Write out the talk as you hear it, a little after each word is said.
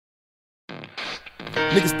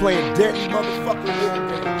Niggas playing dead motherfucking war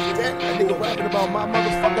games. Dead. That nigga rapping about my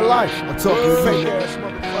motherfucking life. I'm talking fake ass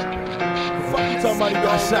motherfucker. Fuck you talking about he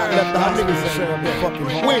got shot left the hospital saying fucking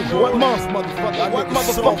home. When? What month, motherfucker? What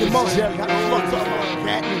motherfucking month? How the fuck talking about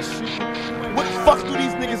cat and shit? What the fuck do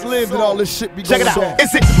these niggas live and all this shit be going on? Check it out.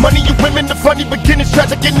 Is it money you women, the funny beginnings,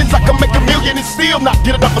 tragic endings? I can make a million and still not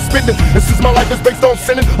get enough for spending. This is my life is based on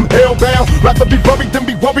sinning. I'm hellbound. Rather be buried than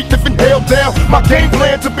be worried if held down. My game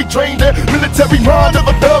plan to be trained in military mind of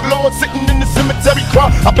a thug lord sitting in the cemetery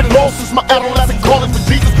crying. I've been lost since my adolescent, calling for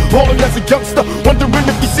Jesus, rolling as a youngster, wondering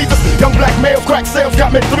if he sees us. Young black males, crack sales,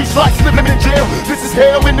 got me 3 strikes, living in jail. This is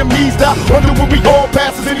hell, enemies die. Wonder when we all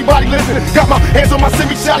pass. Is anybody listening? Got my hands on my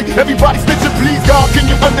semi-shotty. Everybody snitching. Please, God, can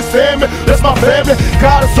you understand me? That's my family.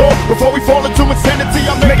 God is all. Before we fall into insanity,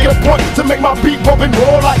 I'm making a point to make my beat bump and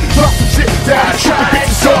roar like drop some shit down. Shoot the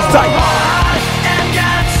bitches so tight. And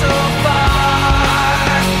got so far,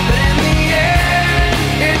 but in the end,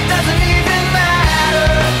 it doesn't even matter.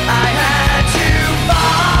 I had to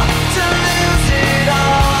fall to lose it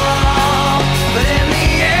all, but in the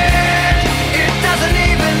end, it doesn't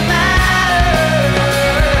even matter.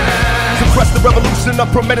 Suppress the revolution, a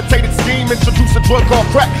premeditated scheme. Introduce a drug called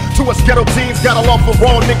crack to us ghetto teens. Got a law for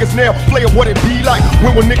raw niggas now. Play of what it be like.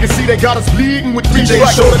 When niggas see they got us bleeding with DJ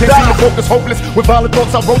Shota. Can't seem to focus, hopeless with violent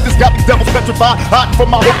thoughts. I wrote this, got these devils petrified, hiding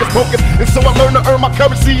from my hocus pocus. And so I learned to earn my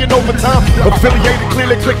currency in overtime. Affiliated,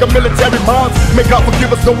 clearly click of military minds. May God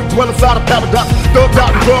forgive us, though we dwell inside a paradise. Thugged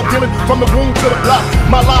out and drug dealing from the womb to the block.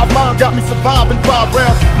 My live mind got me surviving 5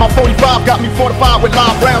 rounds. My 45 got me 45 with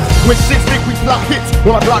live rounds. When shit stick, we block hits.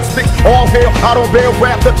 When my Glock sticks, all hell, I don't bail,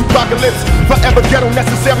 rap the apocalypse. Forever ghetto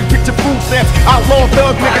necessary, picture food stamps. Outlaw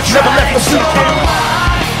thug niggas never left the shoot camp.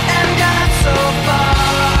 And got so far,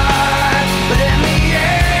 but in the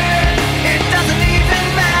end, it doesn't even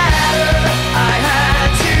matter. I had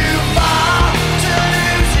to fall to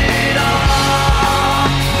lose it all,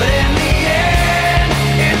 but in the end,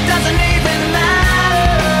 it doesn't even matter.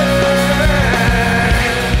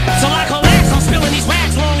 So like relax, I'm spilling these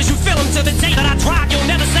rags long as you feel them. To the day that I drop, you'll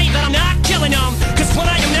never say that I'm not killing them. Cause when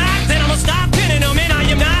I am not, then I'ma stop pinning them. And I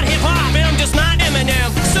am not hip-hop, and I'm just not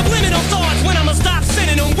Eminem. Subliminal thoughts when I'ma stop sinning.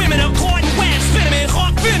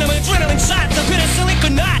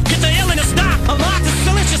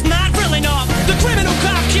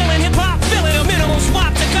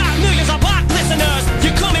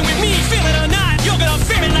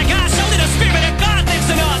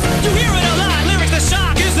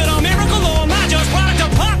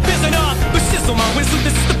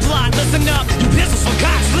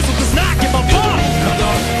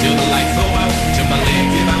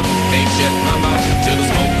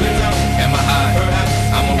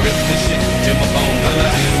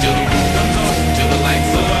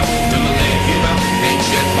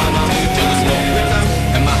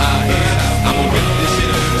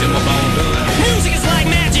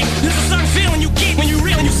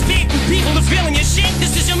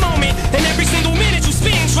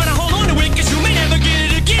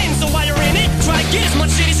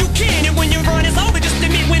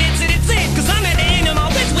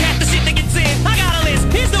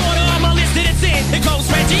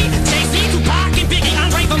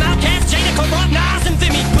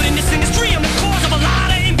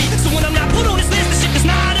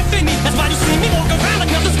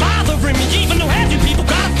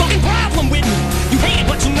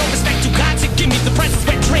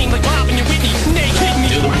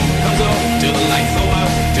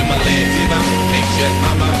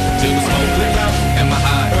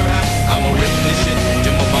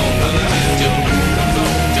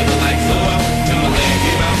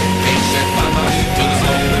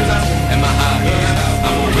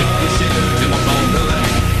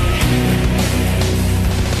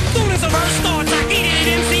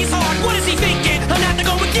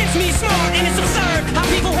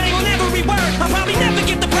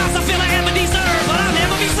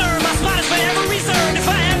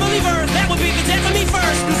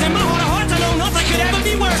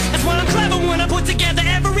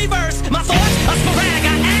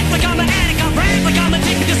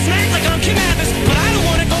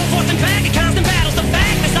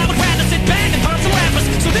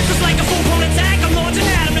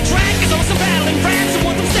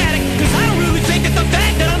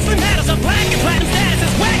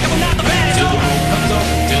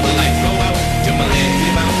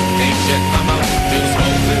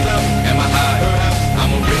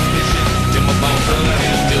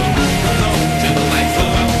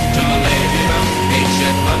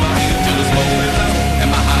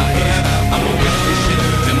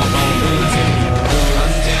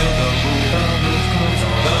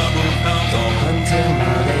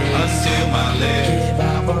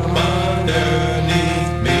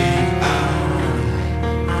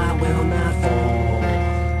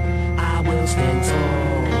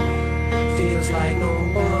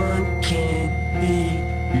 the